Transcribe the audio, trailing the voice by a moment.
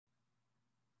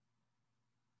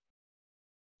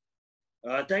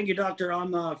Thank you, Dr.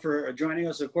 for joining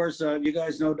us. Of course, you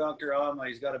guys know Dr.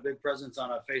 He's got a big presence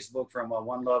on Facebook from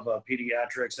One Love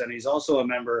Pediatrics, and he's also a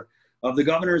member of the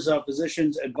Governor's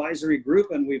Physicians Advisory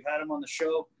Group, and we've had him on the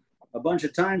show a bunch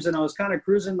of times. And I was kind of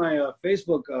cruising my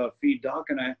Facebook feed, Doc,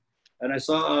 and I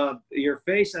saw your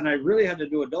face, and I really had to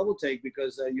do a double take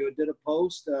because you did a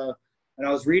post, and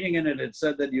I was reading it, and it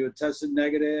said that you had tested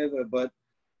negative, but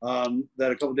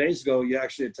that a couple of days ago you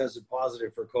actually had tested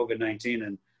positive for COVID-19.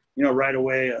 And right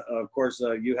away, of course,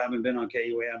 you haven't been on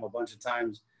KUAM a bunch of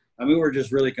times. And we were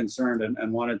just really concerned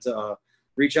and wanted to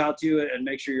reach out to you and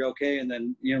make sure you're okay. And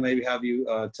then, maybe have you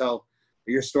tell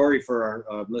your story for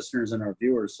our listeners and our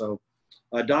viewers. So,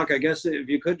 Doc, I guess if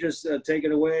you could just take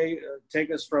it away,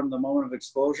 take us from the moment of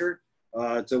exposure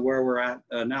to where we're at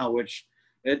now, which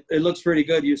it looks pretty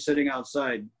good, you sitting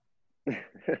outside.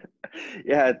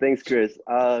 Yeah, thanks, Chris.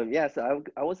 So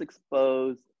I was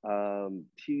exposed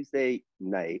Tuesday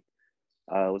night.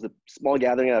 It was a small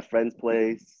gathering at a friend's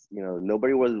place.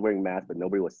 Nobody was wearing masks, but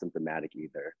nobody was symptomatic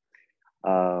either.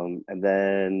 And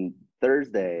then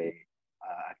Thursday,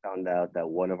 I found out that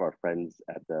one of our friends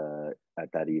at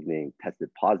that evening tested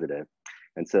positive,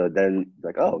 and so then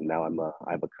oh, now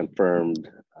I have a confirmed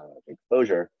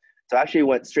exposure. So I actually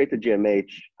went straight to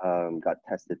GMH, got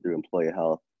tested through Employee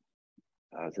Health,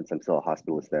 since I'm still a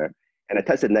hospitalist there, and I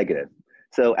tested negative.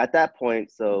 So at that point,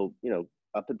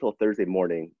 up until Thursday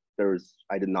morning,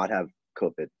 I did not have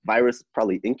COVID. Virus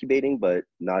probably incubating, but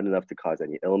not enough to cause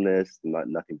any illness,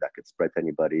 nothing that could spread to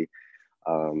anybody.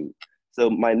 So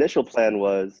my initial plan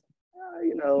was,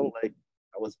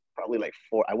 I was probably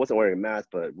I wasn't wearing a mask,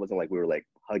 but it wasn't like we were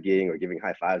hugging or giving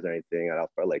high fives or anything. And I was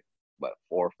probably 4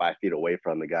 or 5 feet away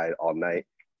from the guy all night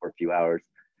for a few hours.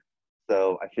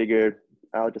 So I figured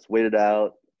I'll just wait it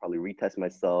out, probably retest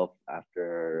myself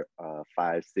after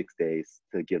 5-6 days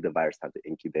to give the virus time to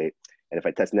incubate. And if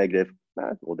I test negative,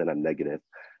 well, then I'm negative.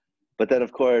 But then,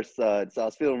 of course, so I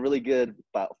was feeling really good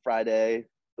about Friday,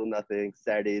 still nothing.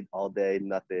 Saturday, all day,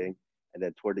 nothing. And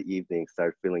then toward the evening,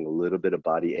 started feeling a little bit of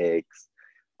body aches.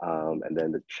 And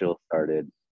then the chill started.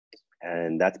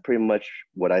 And that's pretty much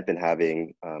what I've been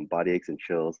having, body aches and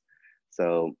chills.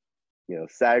 So,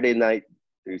 Saturday night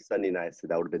through Sunday night, so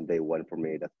that would have been day one for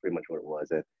me. That's pretty much what it was.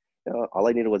 And all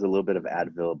I needed was a little bit of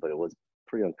Advil, but it was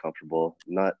pretty uncomfortable.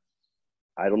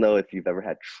 I don't know if you've ever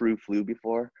had true flu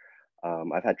before.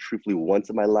 I've had true flu once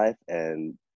in my life,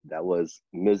 and that was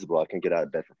miserable. I couldn't get out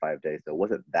of bed for 5 days. So it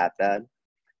wasn't that bad.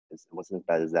 It wasn't as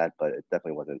bad as that, but it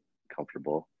definitely wasn't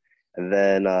comfortable. And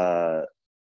then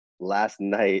last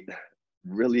night,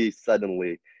 really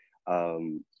suddenly,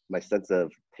 my sense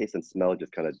of taste and smell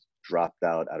just kind of dropped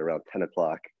out at around 10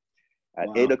 o'clock. At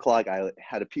 8 o'clock, I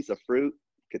had a piece of fruit,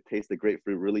 could taste the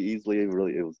grapefruit really easily. It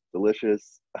was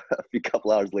delicious. A few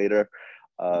couple hours later,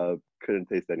 couldn't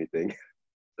taste anything.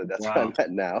 So that's where I'm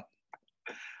at now.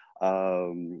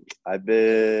 I've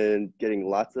been getting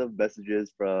lots of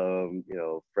messages from,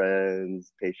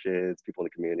 friends, patients, people in the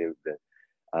community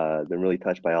who've been really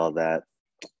touched by all that.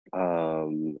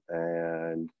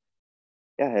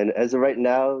 And as of right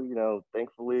now,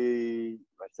 thankfully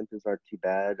my symptoms aren't too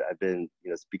bad. I've been,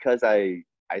 because I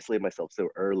isolate myself so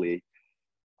early,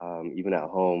 even at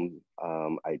home,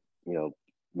 I,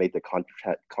 made the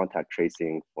contact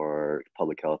tracing for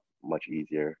public health much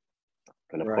easier.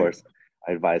 And of course,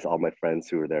 I advise all my friends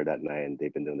who were there that night, and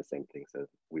they've been doing the same thing. So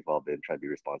we've all been trying to be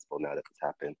responsible now that this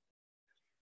happened.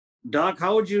 Doc,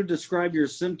 how would you describe your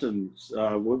symptoms?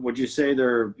 Would you say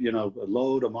they're,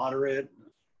 low to moderate?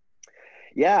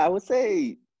 Yeah, I would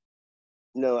say,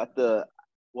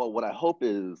 what I hope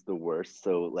is the worst.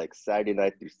 So Saturday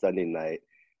night through Sunday night,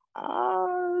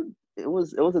 it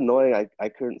was annoying. I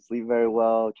couldn't sleep very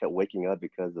well. Kept waking up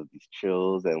because of these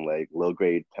chills and low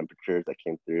grade temperatures that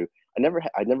came through. I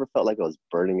never felt like I was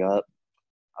burning up.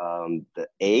 The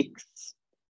aches,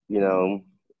 it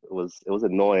was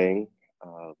annoying.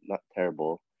 Not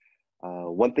terrible.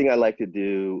 One thing I like to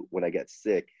do when I get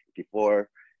sick before,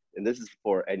 and this is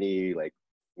for any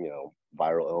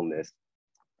viral illness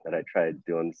that I tried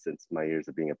doing since my years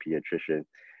of being a pediatrician.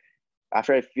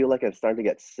 After I feel like I'm starting to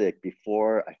get sick,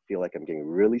 before I feel like I'm getting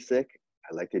really sick,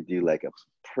 I like to do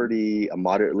a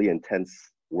moderately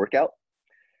intense workout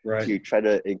to try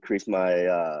to increase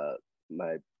my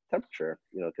my temperature.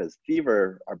 Because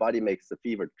fever, our body makes the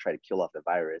fever to try to kill off the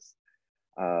virus.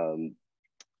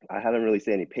 I haven't really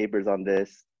seen any papers on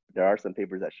this. There are some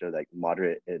papers that show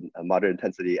moderate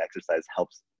intensity exercise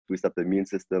helps boost up the immune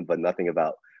system, but nothing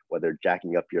about whether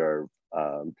jacking up your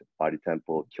body temp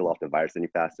will kill off the virus any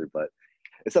faster. But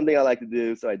it's something I like to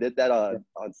do. So I did that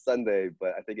on Sunday,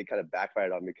 but I think it kind of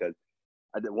backfired on me because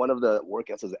I did one of the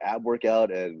workouts was an ab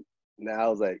workout, and now I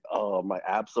was like, oh, my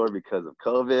abs sore because of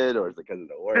COVID, or is it because of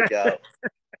the workout?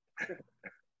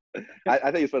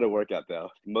 I think it's for the workout though.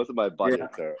 Most of my body Yeah.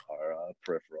 aches are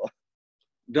peripheral.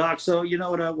 Doc, so you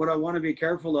know what I want to be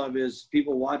careful of is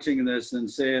people watching this and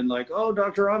saying like, "Oh,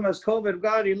 Dr. Ram has COVID.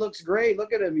 God, he looks great.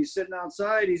 Look at him. He's sitting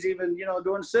outside. He's even,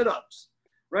 doing sit-ups."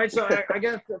 Right? So I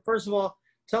guess first of all,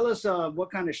 tell us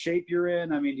what kind of shape you're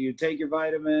in. I mean, do you take your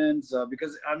vitamins?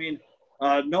 Because I mean,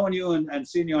 knowing you and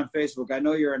seeing you on Facebook, I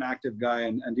know you're an active guy.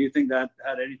 And do you think that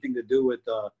had anything to do with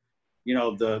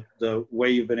the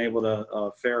way you've been able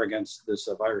to fare against this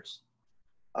virus?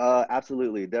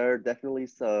 Absolutely. There are definitely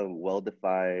some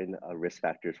well-defined risk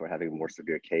factors for having a more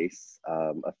severe case.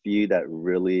 A few that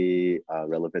really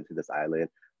relevant to this island: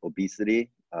 obesity,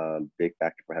 big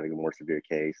factor for having a more severe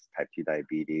case; type 2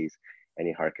 diabetes,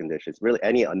 any heart conditions, really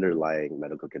any underlying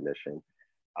medical condition.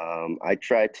 I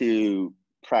try to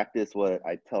practice what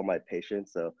I tell my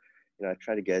patients. So, I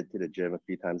try to get to the gym a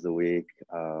few times a week,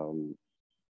 and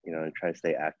try to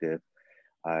stay active.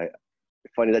 I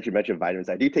Funny that you mentioned vitamins.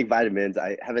 I do take vitamins.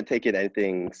 I haven't taken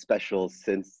anything special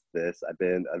since this. I've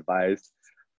been advised,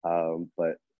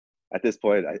 but at this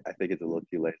point, I think it's a little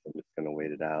too late. So I'm just gonna wait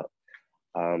it out.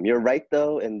 You're right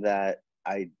though, in that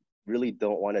I really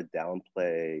don't want to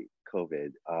downplay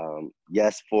COVID.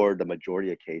 Yes, for the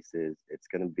majority of cases, it's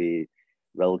gonna be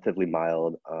relatively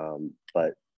mild,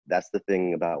 but that's the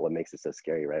thing about what makes it so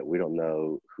scary, right? We don't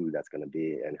know who that's gonna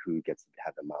be and who gets to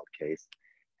have the mild case,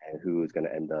 and who is going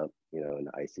to end up, in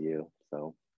the ICU.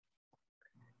 So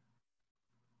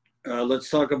Let's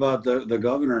talk about the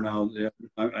governor now. Yeah,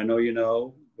 I know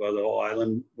well, the whole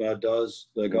island does.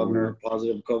 The governor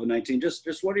positive COVID-19. Just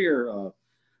what are your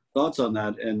thoughts on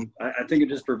that? And I think it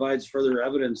just provides further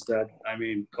evidence that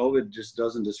COVID just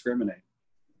doesn't discriminate.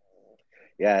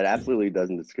 yeah, it absolutely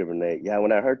doesn't discriminate. Yeah,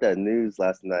 when I heard that news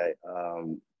last night,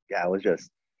 I was just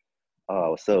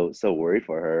so worried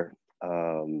for her.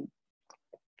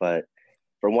 But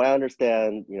from what I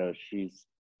understand, she's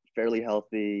fairly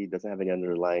healthy, doesn't have any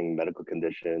underlying medical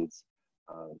conditions.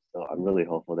 So I'm really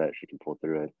hopeful that she can pull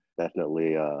through it.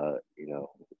 Definitely,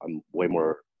 I'm way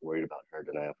more worried about her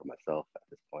than I am for myself at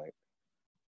this point.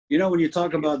 When you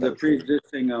talk about the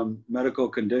pre-existing medical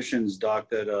conditions, Doc,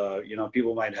 that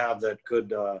people might have that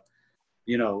could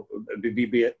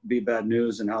be bad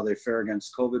news and how they fare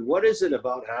against COVID. What is it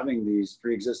about having these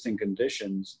pre-existing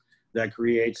conditions that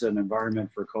creates an environment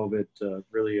for COVID to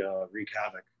really wreak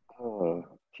havoc?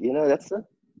 That's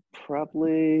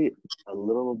probably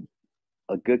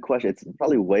a good question. It's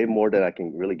probably way more than I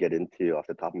can really get into off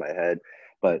the top of my head.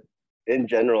 But in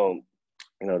general,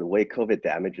 the way COVID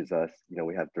damages us,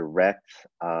 we have direct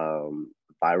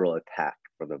viral attack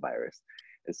from the virus.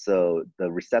 And so the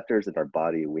receptors in our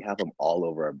body, we have them all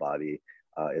over our body.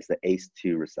 It's the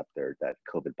ACE2 receptor that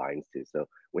COVID binds to. So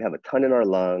we have a ton in our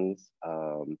lungs.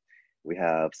 We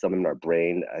have some in our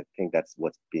brain. I think that's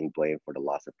what's being blamed for the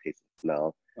loss of taste and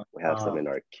smell. We have some in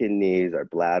our kidneys, our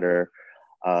bladder.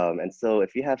 And so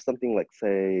if you have something like,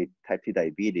 say, type 2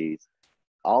 diabetes,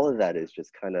 all of that is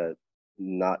just kind of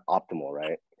not optimal,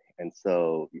 right? And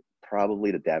so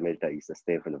probably the damage that you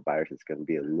sustain from the virus is going to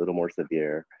be a little more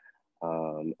severe.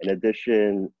 In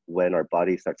addition, when our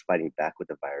body starts fighting back with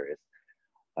the virus,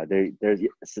 there's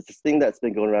this thing that's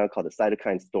been going around called the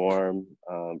cytokine storm.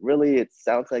 Really, it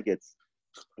sounds like it's,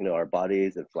 our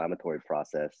body's inflammatory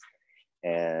process.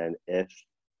 And if,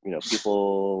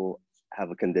 people have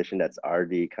a condition that's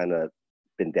already kind of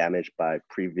been damaged by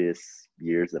previous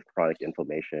years of chronic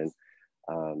inflammation,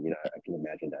 I can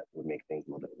imagine that would make things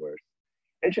a little bit worse.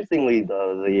 Interestingly,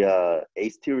 though, the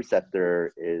ACE2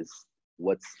 receptor is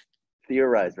what's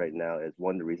theorized right now is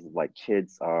one of the reasons why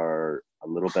kids are a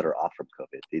little better off from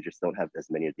COVID. They just don't have as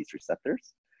many of these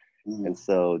receptors. And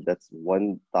so that's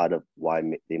one thought of why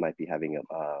they might be having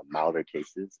milder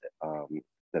cases.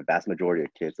 The vast majority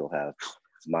of kids will have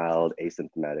mild,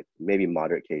 asymptomatic, maybe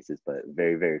moderate cases, but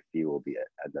very, very few will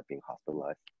end up being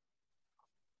hospitalized.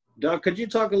 Doc, could you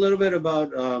talk a little bit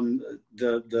about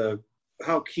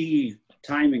how key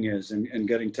timing is in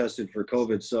getting tested for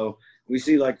COVID? So we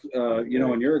see in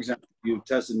your example, you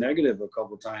tested negative a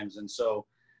couple of times. And so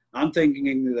I'm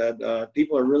thinking that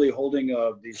people are really holding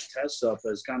these tests up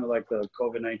as kind of like the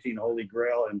COVID-19 holy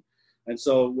grail. And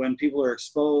so when people are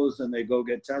exposed and they go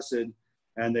get tested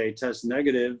and they test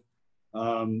negative,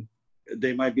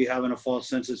 they might be having a false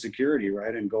sense of security,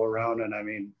 right? And go around and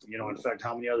infect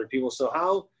how many other people.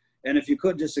 So and if you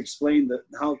could just explain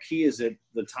how key is it,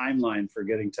 the timeline for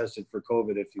getting tested for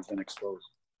COVID if you've been exposed?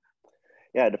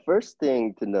 Yeah, the first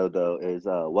thing to know though is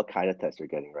what kind of test you're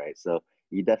getting, right? So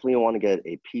you definitely want to get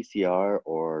a PCR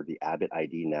or the Abbott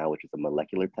ID now, which is a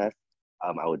molecular test.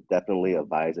 I would definitely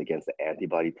advise against the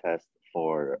antibody test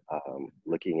for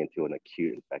looking into an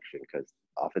acute infection, because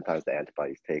oftentimes the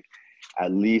antibodies take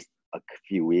at least a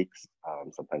few weeks,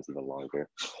 sometimes even longer.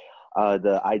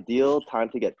 The ideal time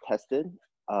to get tested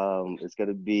is going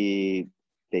to be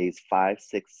days 5,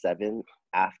 6, 7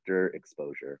 after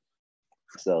exposure.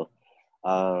 So,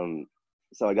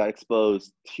 so I got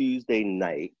exposed Tuesday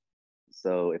night.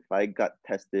 So if I got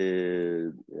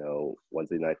tested,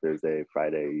 Wednesday night, Thursday,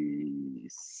 Friday,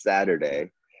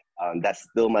 Saturday, that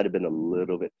still might have been a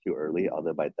little bit too early.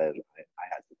 Although by then I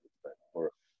had to. But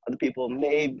for other people,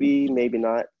 maybe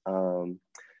not.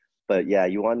 But yeah,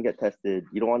 you want to get tested.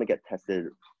 You don't want to get tested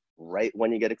right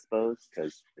when you get exposed,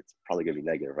 because it's probably gonna be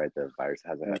negative, right? The virus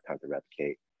hasn't had time to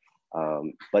replicate.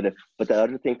 But the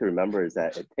other thing to remember is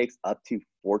that it takes up to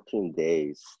 14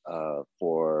 days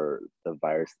for the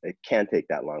virus. It can take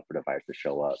that long for the virus to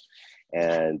show up.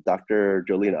 And Dr.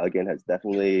 Jolene Uggan has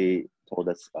definitely told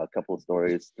us a couple of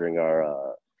stories during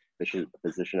our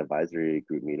physician advisory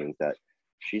group meetings that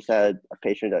she's had a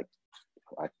patient that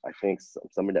I think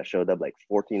somebody that showed up like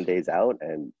 14 days out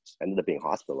and ended up being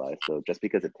hospitalized. So just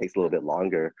because it takes a little bit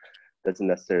longer doesn't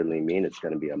necessarily mean it's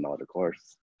going to be a milder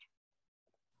course.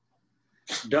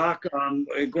 Doc,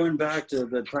 going back to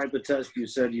the type of test you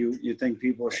said you think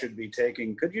people should be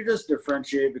taking, could you just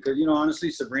differentiate? Because,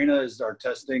 honestly, Sabrina is our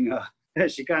testing,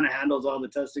 she kind of handles all the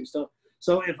testing stuff.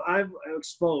 So if I'm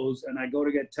exposed and I go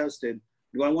to get tested,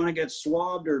 do I want to get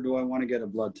swabbed or do I want to get a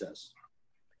blood test?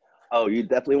 Oh, you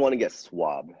definitely want to get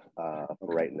swabbed for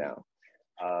right now.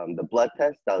 The blood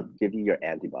test, that'll give you your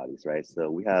antibodies, right?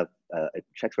 So we have, it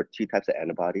checks for 2 types of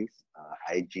antibodies,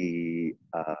 IgM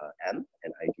and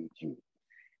IgG.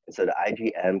 And so the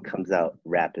IgM comes out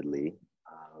rapidly.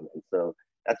 And so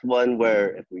that's one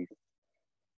where if we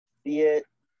see it,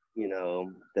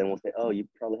 then we'll say, oh, you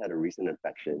probably had a recent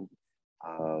infection.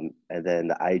 And then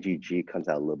the IgG comes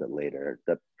out a little bit later.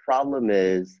 The problem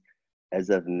is, as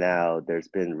of now, there's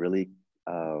been really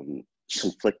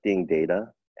conflicting data.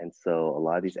 And so a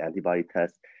lot of these antibody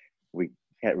tests, we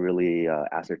can't really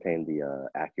ascertain the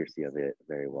accuracy of it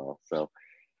very well. So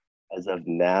as of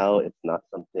now, it's not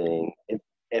something,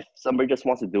 if somebody just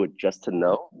wants to do it just to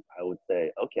know, I would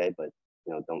say, okay, but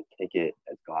don't take it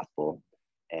as gospel.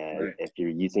 And right. If you're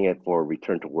using it for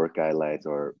return to work guidelines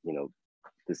or,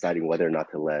 deciding whether or not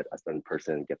to let a certain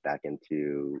person get back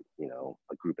into,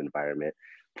 a group environment,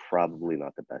 probably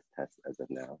not the best test as of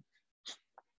now.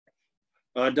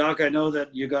 Doc, I know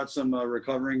that you got some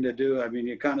recovering to do. I mean,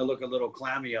 you kind of look a little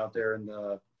clammy out there, and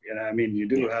you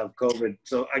do have COVID.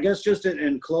 So I guess just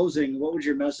in closing, what would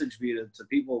your message be to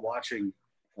people watching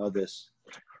this?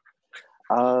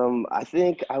 I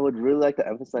think I would really like to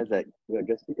emphasize that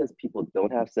just because people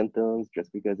don't have symptoms,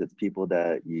 just because it's people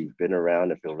that you've been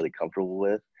around and feel really comfortable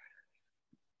with,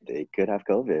 they could have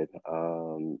COVID.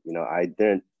 I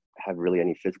didn't have really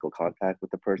any physical contact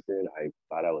with the person. I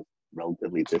thought I was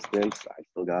relatively distant. I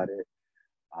still got it.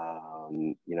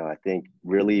 I think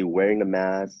really wearing the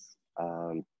mask,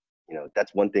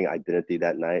 that's one thing I didn't do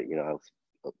that night. I was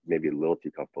maybe a little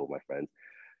too comfortable with my friends.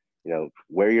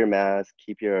 Wear your mask,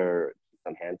 keep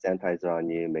some hand sanitizer on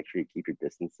you, make sure you keep your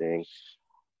distancing.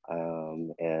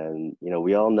 And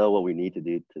we all know what we need to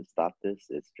do to stop this.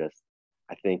 It's just,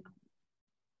 I think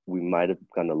we might have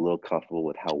gotten a little comfortable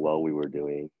with how well we were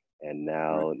doing. And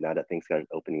now that things started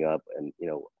opening up, and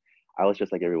I was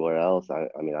just like everywhere else. I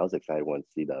was excited when to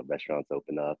see the restaurants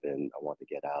open up, and I want to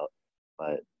get out.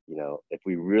 But if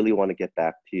we really want to get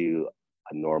back to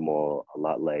a normal, a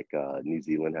lot like New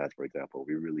Zealand has, for example,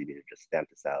 we really need to just stamp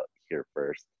this out here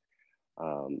first.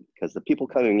 Because the people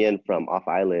coming in from off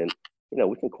island,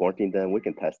 we can quarantine them, we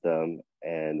can test them,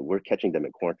 and we're catching them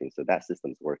in quarantine. So that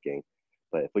system's working.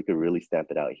 But if we could really stamp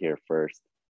it out here first,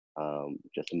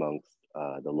 just amongst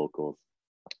the locals,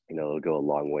 it'll go a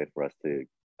long way for us to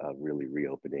really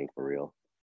reopening for real.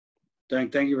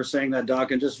 Thank you for saying that,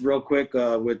 Doc. And just real quick,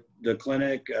 with the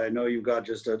clinic, I know you've got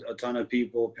just a ton of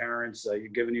people, parents,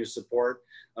 you've given you support.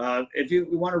 If you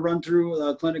want to run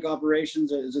through clinic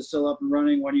operations, is it still up and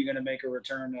running? When are you going to make a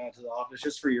return to the office,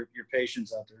 just for your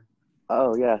patients out there?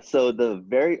 Oh, yeah. So the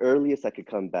very earliest I could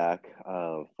come back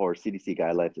for CDC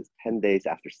guidelines is 10 days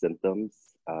after symptoms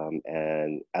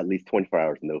and at least 24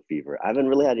 hours, no fever. I haven't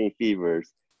really had any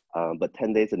fevers, but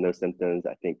 10 days of no symptoms,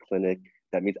 I think clinic,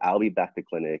 that means I'll be back to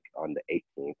clinic on the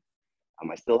 18th.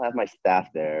 I still have my staff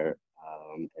there,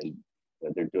 and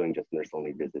they're doing just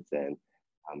nurse-only visits and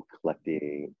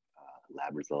collecting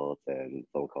lab results and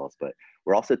phone calls. But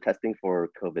we're also testing for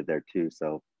COVID there too.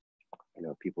 So,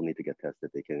 people need to get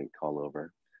tested, they can call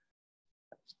over.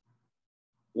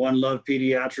 One love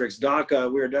pediatrics. Doc,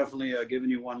 we're definitely giving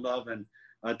you one love. And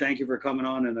Thank you for coming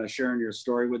on and sharing your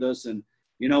story with us. And,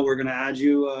 you know, we're going to add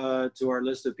you to our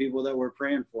list of people that we're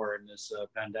praying for in this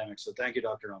pandemic. So thank you,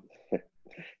 Dr. Ahmed.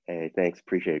 Hey, thanks.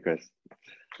 Appreciate it, Chris.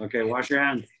 Okay, wash your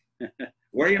hands.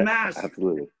 Wear your mask.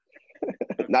 Absolutely.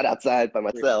 Not outside by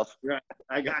myself. Right.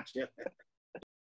 I got you.